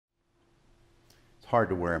hard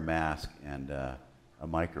to wear a mask and a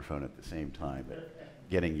microphone at the same time, but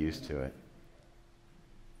getting used to it.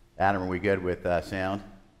 Adam, are we good with sound?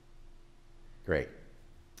 Great.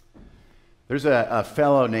 There's a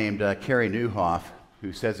fellow named Carey Nieuwhof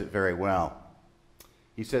who says it very well.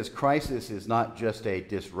 He says, crisis is not just a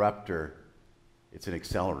disruptor, it's an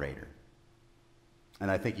accelerator. And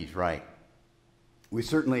I think he's right. We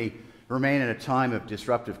certainly remain in a time of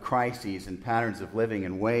disruptive crises and patterns of living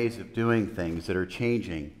and ways of doing things that are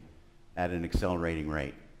changing at an accelerating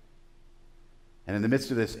rate. And in the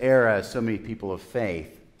midst of this era, as so many people of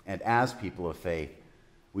faith, and as people of faith,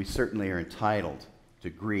 we certainly are entitled to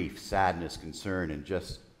grief, sadness, concern, and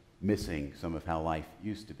just missing some of how life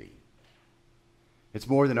used to be. It's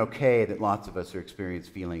more than okay that lots of us are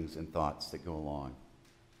experiencing feelings and thoughts that go along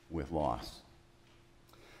with loss.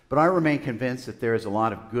 But I remain convinced that there is a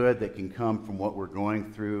lot of good that can come from what we're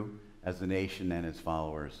going through as a nation and as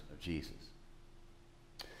followers of Jesus.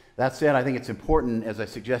 That said, I think it's important, as I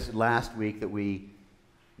suggested last week, that we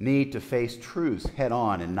need to face truths head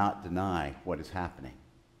on and not deny what is happening.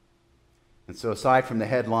 And so aside from the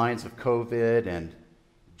headlines of COVID and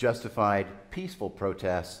justified peaceful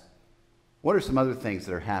protests, what are some other things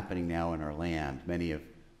that are happening now in our land? Many of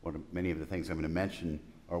the things I'm going to mention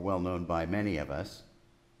are well known by many of us.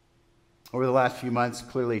 Over the last few months,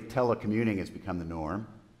 clearly telecommuting has become the norm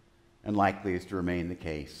and likely is to remain the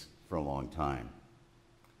case for a long time.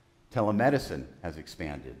 Telemedicine has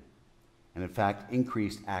expanded and, in fact,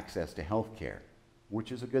 increased access to health care,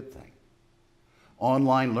 which is a good thing.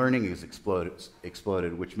 Online learning has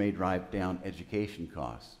exploded, which may drive down education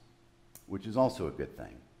costs, which is also a good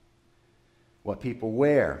thing. What people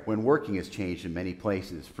wear when working has changed in many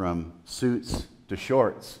places, from suits to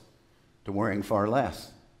shorts to wearing far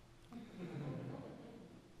less.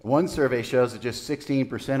 One survey shows that just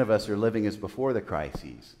 16% of us are living as before the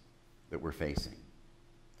crises that we're facing.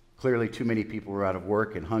 Clearly, too many people are out of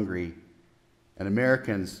work and hungry, and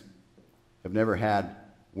Americans have never had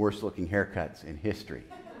worse-looking haircuts in history.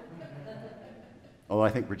 Although I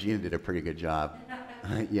think Regina did a pretty good job.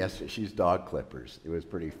 Yes, she's dog clippers. It was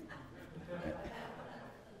pretty...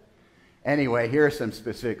 Anyway, here are some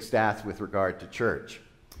specific stats with regard to church.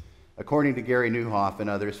 According to Carey Nieuwhof and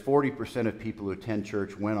others, 40% of people who attend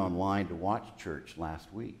church went online to watch church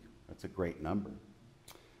last week. That's a great number.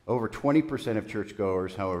 Over 20% of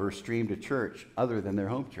churchgoers, however, streamed a church other than their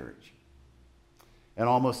home church. And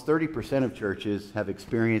almost 30% of churches have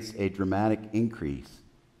experienced a dramatic increase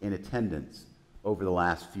in attendance over the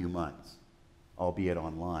last few months, albeit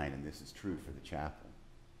online, and this is true for the chapel.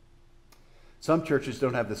 Some churches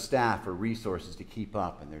don't have the staff or resources to keep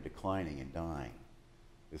up, and they're declining and dying.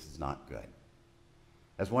 This is not good.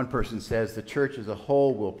 As one person says, the church as a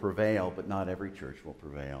whole will prevail, but not every church will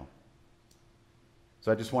prevail.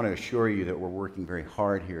 So I just want to assure you that we're working very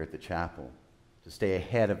hard here at the chapel to stay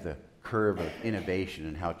ahead of the curve of innovation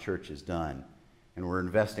and how church is done. And we're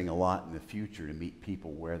investing a lot in the future to meet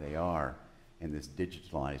people where they are in this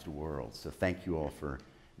digitalized world. So thank you all for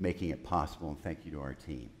making it possible, and thank you to our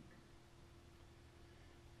team.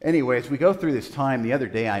 Anyway, as we go through this time, the other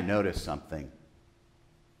day I noticed something.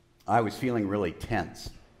 I was feeling really tense.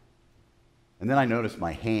 And then I noticed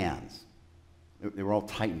my hands. They were all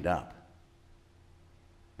tightened up.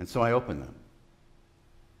 And so I opened them.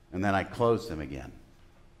 And then I closed them again.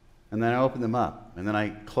 And then I opened them up. And then I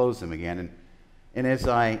closed them again. And as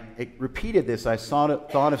I repeated this, I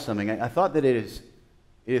thought of something. I thought that it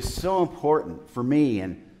is so important for me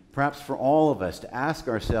and perhaps for all of us to ask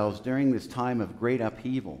ourselves during this time of great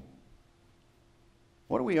upheaval,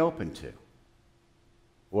 what are we open to?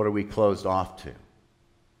 What are we closed off to?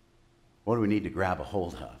 What do we need to grab a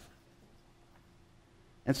hold of?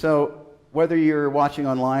 And so, whether you're watching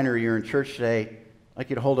online or you're in church today, I'd like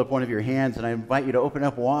you to hold up one of your hands, and I invite you to open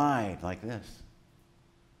up wide like this.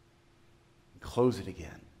 And close it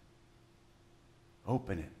again.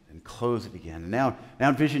 Open it and close it again. And now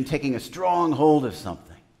envision taking a strong hold of something.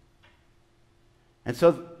 And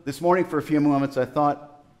so this morning, for a few moments, I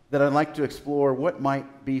thought that I'd like to explore what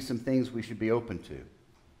might be some things we should be open to.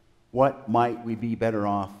 What might we be better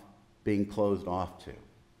off being closed off to?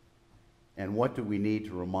 And what do we need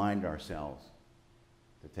to remind ourselves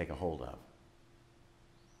to take a hold of?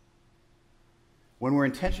 When we're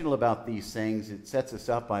intentional about these things, it sets us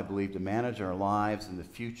up, I believe, to manage our lives in the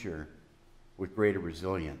future with greater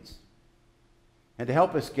resilience. And to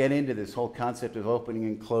help us get into this whole concept of opening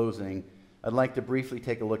and closing, I'd like to briefly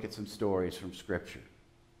take a look at some stories from Scripture.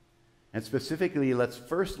 And specifically, let's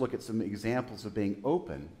first look at some examples of being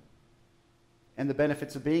open and the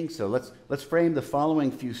benefits of being so. Let's frame the following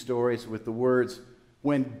few stories with the words,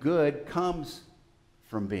 when good comes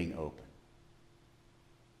from being open.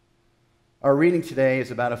 Our reading today is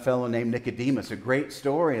about a fellow named Nicodemus, a great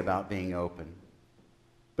story about being open.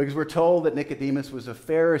 Because we're told that Nicodemus was a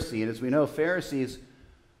Pharisee, and as we know, Pharisees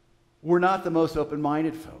were not the most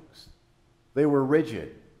open-minded folks. They were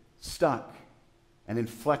rigid, stuck, and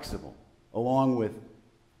inflexible, along with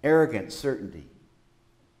arrogant certainty.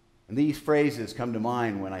 And these phrases come to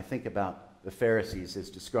mind when I think about the Pharisees as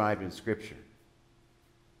described in Scripture.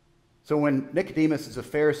 So when Nicodemus as a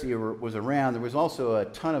Pharisee was around, there was also a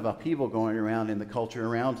ton of upheaval going around in the culture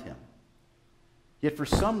around him. Yet for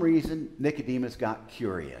some reason, Nicodemus got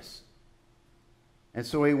curious. And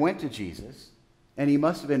so he went to Jesus, and he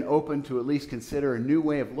must have been open to at least consider a new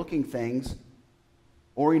way of looking things,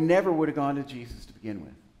 or he never would have gone to Jesus to begin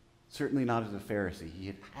with. Certainly not as a Pharisee.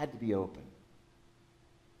 He had to be open.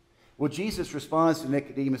 Well, Jesus responds to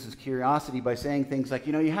Nicodemus' curiosity by saying things like,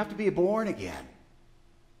 you have to be born again.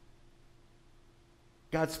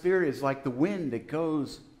 God's Spirit is like the wind that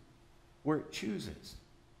goes where it chooses.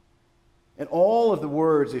 And all of the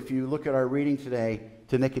words, if you look at our reading today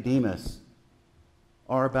to Nicodemus,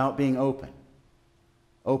 are about being open.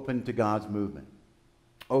 Open to God's movement.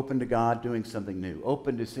 Open to God doing something new.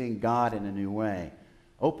 Open to seeing God in a new way.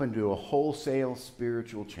 Open to a wholesale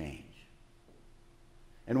spiritual change.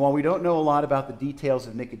 And while we don't know a lot about the details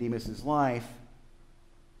of Nicodemus' life,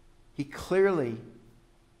 he clearly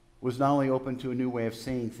was not only open to a new way of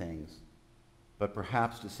seeing things, but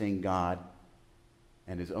perhaps to seeing God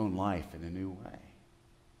and his own life in a new way.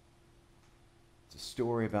 It's a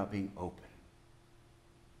story about being open.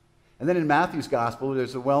 And then in Matthew's gospel,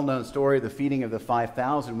 there's a well-known story of the feeding of the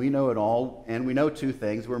 5,000. We know it all, and we know two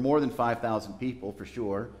things. We're more than 5,000 people, for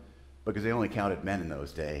sure, because they only counted men in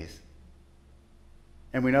those days.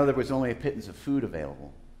 And we know there was only a pittance of food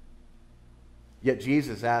available. Yet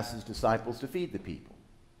Jesus asked his disciples to feed the people.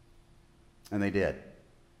 And they did.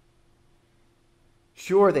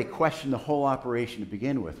 Sure, they questioned the whole operation to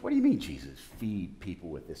begin with. What do you mean, Jesus, feed people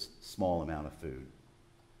with this small amount of food?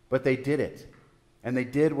 But they did it. And they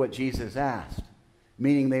did what Jesus asked,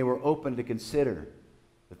 meaning they were open to consider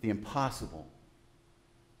that the impossible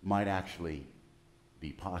might actually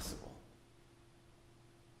be possible.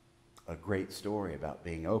 A great story about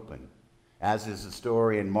being open, as is the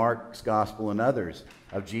story in Mark's gospel and others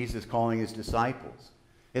of Jesus calling his disciples.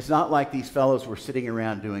 It's not like these fellows were sitting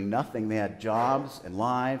around doing nothing. They had jobs and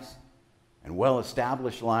lives, and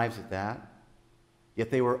well-established lives at that.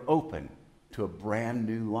 Yet they were open to a brand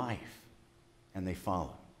new life, and they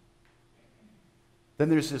followed. Then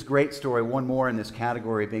there's this great story, one more in this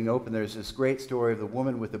category of being open. There's this great story of the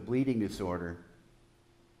woman with the bleeding disorder.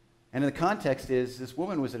 And the context is this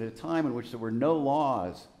woman was at a time in which there were no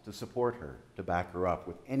laws to support her, to back her up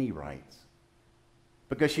with any rights.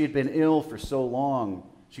 Because she had been ill for so long,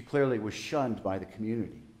 she clearly was shunned by the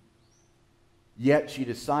community. Yet she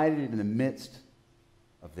decided in the midst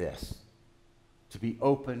of this to be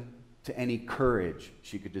open to any courage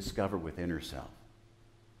she could discover within herself.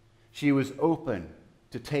 She was open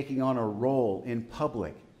to taking on a role in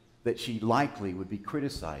public that she likely would be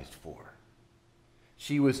criticized for.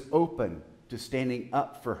 She was open to standing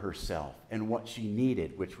up for herself and what she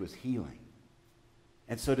needed, which was healing.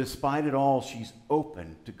 And so despite it all, she's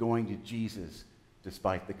open to going to Jesus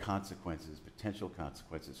despite the consequences, potential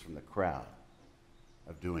consequences from the crowd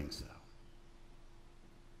of doing so.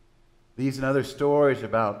 These and other stories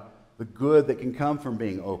about the good that can come from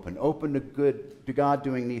being open to God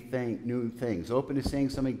doing new things, open to seeing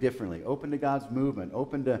something differently, open to God's movement,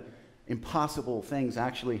 open to impossible things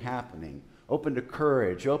actually happening, open to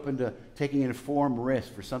courage, open to taking an informed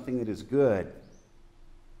risk for something that is good.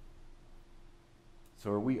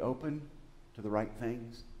 So are we open to the right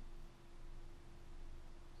things?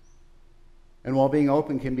 And while being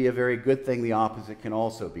open can be a very good thing, the opposite can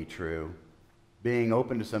also be true. Being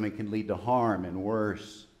open to something can lead to harm and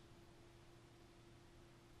worse.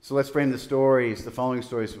 So let's frame the following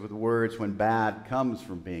stories with the words when bad comes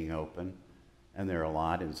from being open, and there are a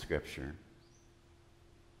lot in Scripture.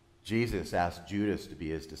 Jesus asked Judas to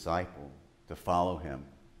be his disciple, to follow him,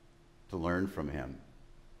 to learn from him,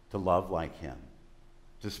 to love like him,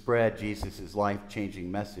 to spread Jesus'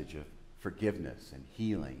 life-changing message of forgiveness and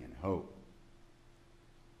healing and hope.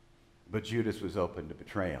 But Judas was open to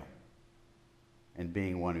betrayal and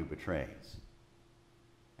being one who betrays.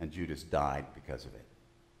 And Judas died because of it.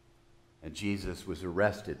 And Jesus was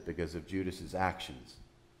arrested because of Judas's actions,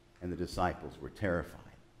 and the disciples were terrified.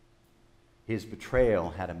 His betrayal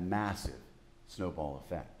had a massive snowball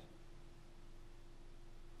effect.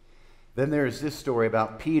 Then there's this story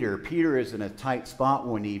about Peter. Peter is in a tight spot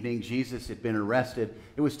one evening. Jesus had been arrested.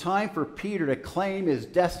 It was time for Peter to claim his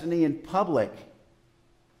destiny in public.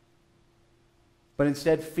 But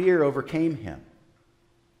instead, fear overcame him.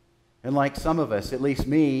 And like some of us, at least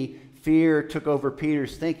me, fear took over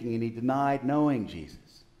Peter's thinking and he denied knowing Jesus.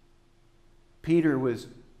 Peter was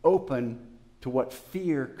open to what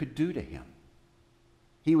fear could do to him.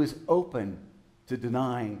 He was open to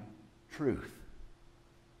denying truth.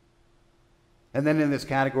 And then in this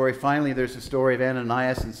category, finally, there's the story of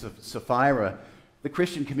Ananias and Sapphira. The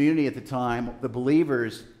Christian community at the time, the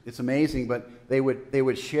believers, it's amazing, but they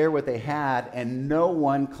would share what they had, and no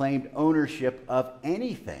one claimed ownership of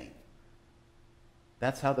anything.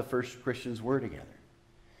 That's how the first Christians were together.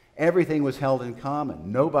 Everything was held in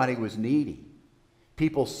common. Nobody was needy.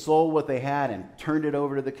 People sold what they had and turned it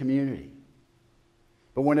over to the community.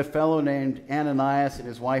 But when a fellow named Ananias and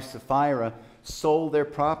his wife Sapphira sold their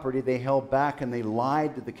property, they held back and they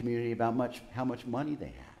lied to the community about how much money they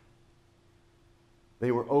had. They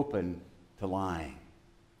were open to lying.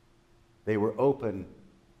 They were open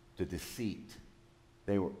to deceit.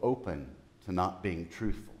 They were open to not being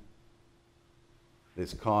truthful.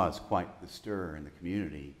 This caused quite the stir in the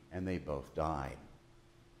community, and they both died.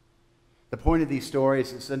 The point of these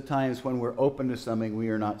stories is sometimes when we're open to something, we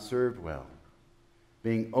are not served well.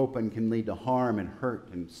 Being open can lead to harm and hurt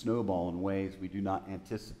and snowball in ways we do not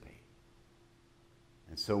anticipate.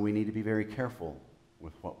 And so we need to be very careful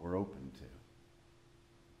with what we're open to.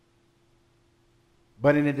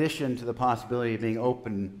 But in addition to the possibility of being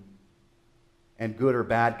open and good or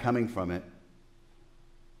bad coming from it,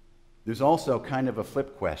 there's also kind of a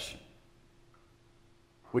flip question,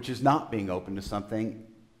 which is not being open to something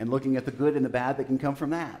and looking at the good and the bad that can come from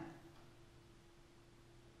that.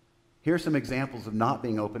 Here are some examples of not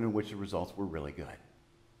being open in which the results were really good.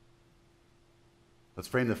 Let's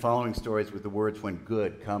frame the following stories with the words when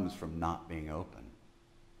good comes from not being open.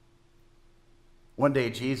 One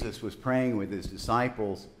day Jesus was praying with his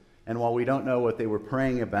disciples, and while we don't know what they were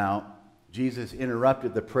praying about, Jesus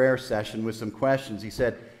interrupted the prayer session with some questions. He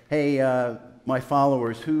said, "Hey, my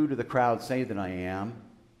followers, who do the crowd say that I am?"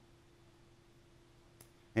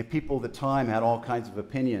 And people at the time had all kinds of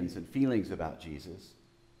opinions and feelings about Jesus.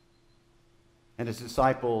 And his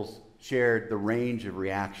disciples shared the range of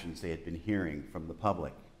reactions they had been hearing from the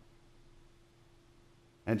public.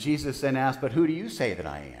 And Jesus then asked, "But who do you say that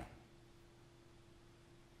I am?"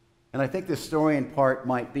 And I think this story in part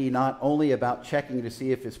might be not only about checking to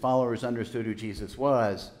see if his followers understood who Jesus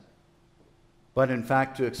was, but in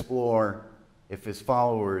fact to explore if his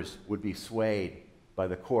followers would be swayed by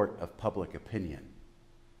the court of public opinion.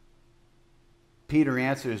 Peter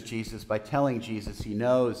answers Jesus by telling Jesus he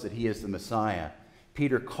knows that he is the Messiah.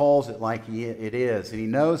 Peter calls it like it is, and he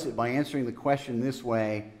knows it by answering the question this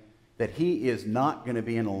way, that he is not going to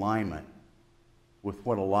be in alignment with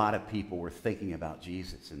what a lot of people were thinking about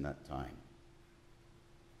Jesus in that time.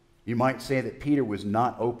 You might say that Peter was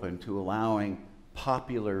not open to allowing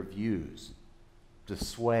popular views to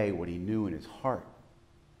sway what he knew in his heart.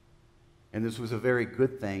 And this was a very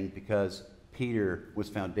good thing because Peter was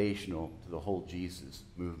foundational to the whole Jesus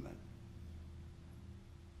movement.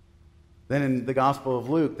 Then in the Gospel of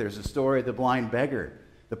Luke, there's a story of the blind beggar.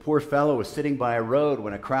 The poor fellow is sitting by a road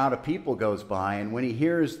when a crowd of people goes by, and when he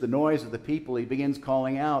hears the noise of the people, he begins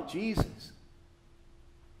calling out, "Jesus."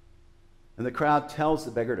 And the crowd tells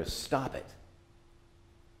the beggar to stop it.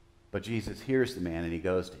 But Jesus hears the man and he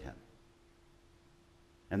goes to him.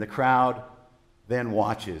 And the crowd then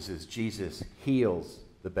watches as Jesus heals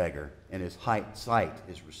the beggar and his sight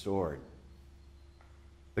is restored.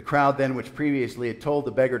 The crowd then, which previously had told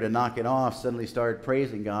the beggar to knock it off, suddenly started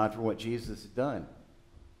praising God for what Jesus had done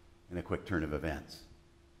in a quick turn of events.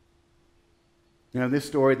 In this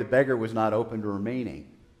story, the beggar was not open to remaining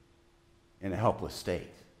in a helpless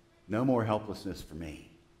state. No more helplessness for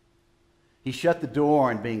me. He shut the door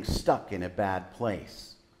on being stuck in a bad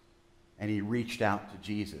place, and he reached out to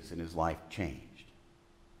Jesus, and his life changed.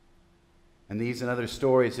 And these and other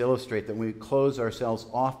stories illustrate that when we close ourselves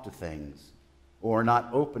off to things or are not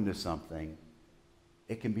open to something,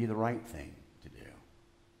 it can be the right thing to do.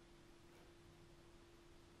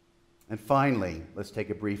 And finally, let's take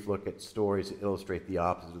a brief look at stories that illustrate the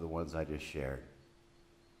opposite of the ones I just shared.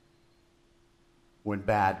 When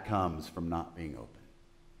bad comes from not being open.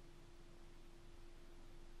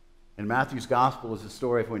 In Matthew's gospel is a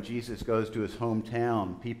story of when Jesus goes to his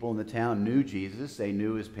hometown. People in the town knew Jesus. They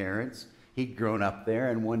knew his parents. He'd grown up there,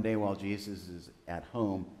 and one day while Jesus is at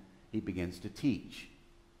home, he begins to teach.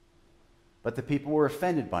 But the people were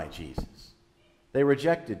offended by Jesus. They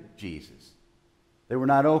rejected Jesus. They were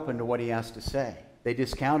not open to what he has to say. They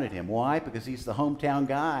discounted him. Why? Because he's the hometown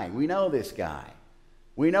guy. We know this guy.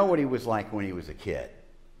 We know what he was like when he was a kid.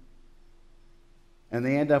 And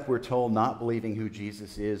they end up, we're told, not believing who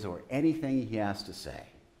Jesus is or anything he has to say.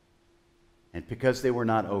 And because they were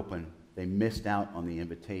not open, they missed out on the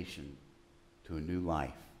invitation to a new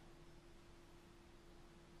life.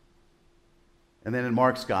 And then in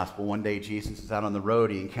Mark's gospel, one day Jesus is out on the road.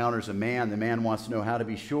 He encounters a man. The man wants to know how to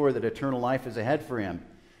be sure that eternal life is ahead for him.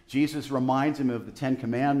 Jesus reminds him of the 10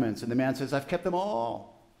 Commandments, and the man says, I've kept them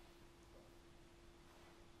all.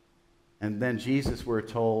 And then Jesus, we're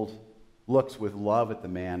told, looks with love at the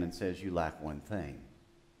man and says, you lack one thing.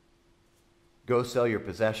 Go sell your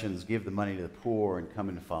possessions, give the money to the poor, and come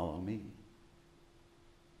and follow me.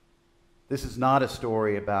 This is not a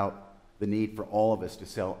story about the need for all of us to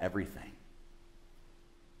sell everything.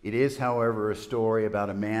 It is, however, a story about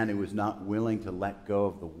a man who was not willing to let go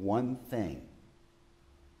of the one thing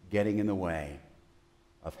getting in the way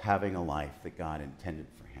of having a life that God intended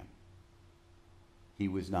for him. He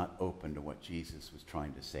was not open to what Jesus was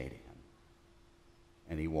trying to say to him.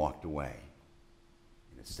 And he walked away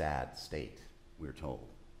in a sad state, we're told.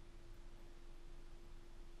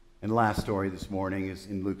 And the last story this morning is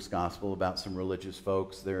in Luke's gospel about some religious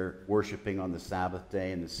folks. They're worshiping on the Sabbath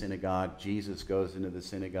day in the synagogue. Jesus goes into the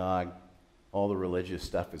synagogue. All the religious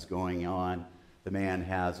stuff is going on. The man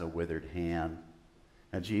has a withered hand.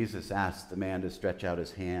 And Jesus asked the man to stretch out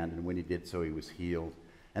his hand, and when he did so, he was healed.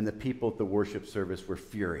 And the people at the worship service were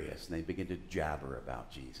furious, and they began to jabber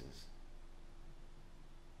about Jesus.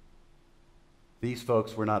 These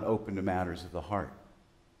folks were not open to matters of the heart.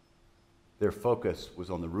 Their focus was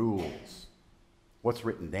on the rules. What's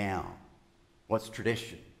written down? What's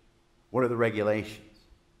tradition? What are the regulations?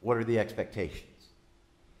 What are the expectations?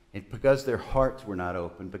 And because their hearts were not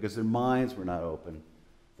open, because their minds were not open,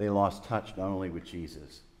 they lost touch not only with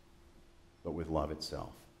Jesus, but with love itself.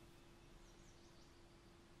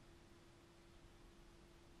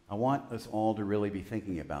 I want us all to really be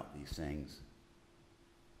thinking about these things.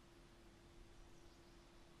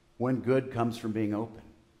 When good comes from being open.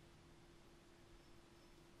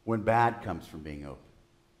 When bad comes from being open.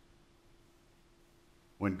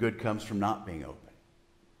 When good comes from not being open.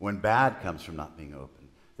 When bad comes from not being open.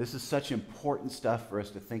 This is such important stuff for us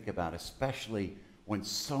to think about, especially when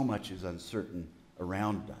so much is uncertain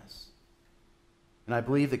around us. And I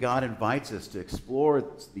believe that God invites us to explore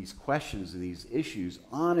these questions and these issues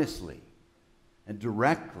honestly and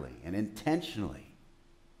directly and intentionally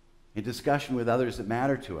in discussion with others that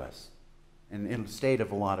matter to us and in a state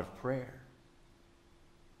of a lot of prayer.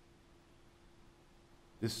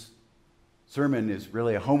 This sermon is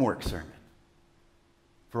really a homework sermon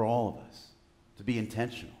for all of us to be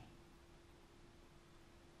intentional.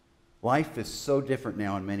 Life is so different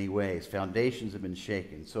now in many ways. Foundations have been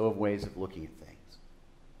shaken, so have ways of looking at things.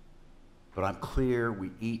 But I'm clear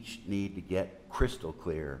we each need to get crystal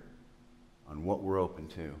clear on what we're open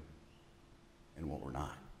to and what we're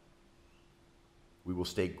not. We will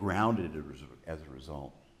stay grounded as a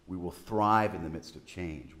result. We will thrive in the midst of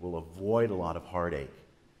change. We'll avoid a lot of heartache,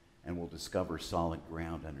 and we'll discover solid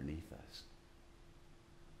ground underneath us.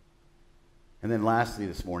 And then lastly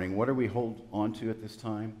this morning, what do we hold on to at this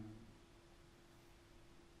time?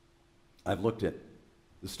 I've looked at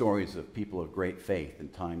the stories of people of great faith in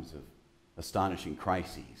times of astonishing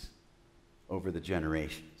crises over the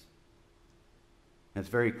generations. And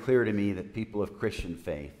it's very clear to me that people of Christian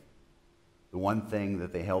faith, the one thing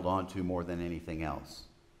that they held on to more than anything else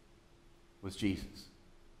was Jesus.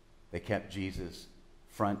 They kept Jesus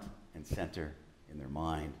front and center in their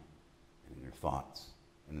mind and in their thoughts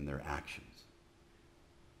and in their actions.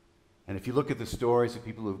 And if you look at the stories of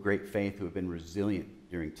people of great faith who have been resilient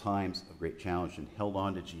during times of great challenge and held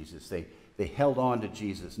on to Jesus, they held on to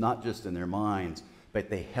Jesus not just in their minds, but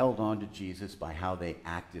they held on to Jesus by how they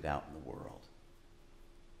acted out in the world.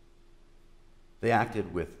 They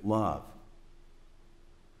acted with love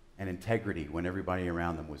and integrity when everybody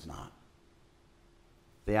around them was not.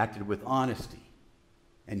 They acted with honesty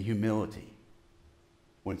and humility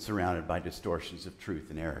when surrounded by distortions of truth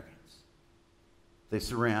and arrogance.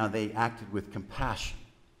 They acted with compassion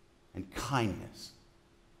and kindness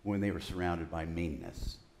when they were surrounded by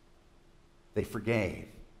meanness. They forgave.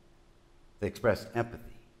 They expressed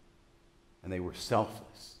empathy. And they were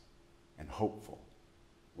selfless and hopeful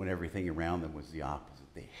when everything around them was the opposite.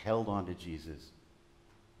 They held on to Jesus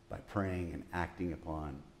by praying and acting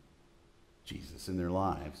upon Jesus in their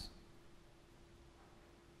lives.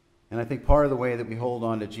 And I think part of the way that we hold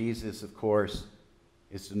on to Jesus, of course,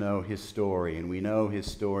 is to know his story. And we know his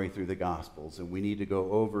story through the Gospels. And we need to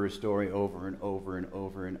go over his story over and over and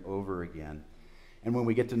over and over again. And when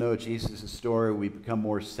we get to know Jesus' story, we become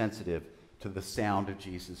more sensitive to the sound of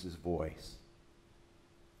Jesus' voice.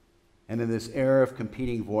 And in this era of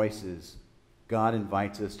competing voices, God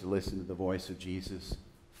invites us to listen to the voice of Jesus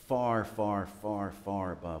far, far, far,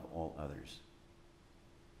 far above all others.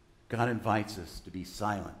 God invites us to be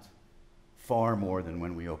silent far more than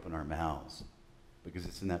when we open our mouths, because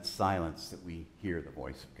it's in that silence that we hear the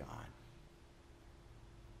voice of God.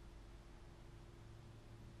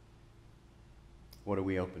 What are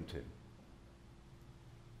we open to?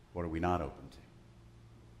 What are we not open to?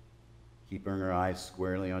 Keeping our eyes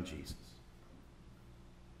squarely on Jesus.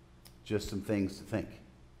 Just some things to think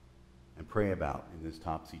and pray about in this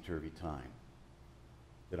topsy-turvy time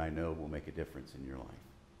that I know will make a difference in your life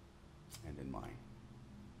and in mine.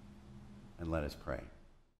 And let us pray.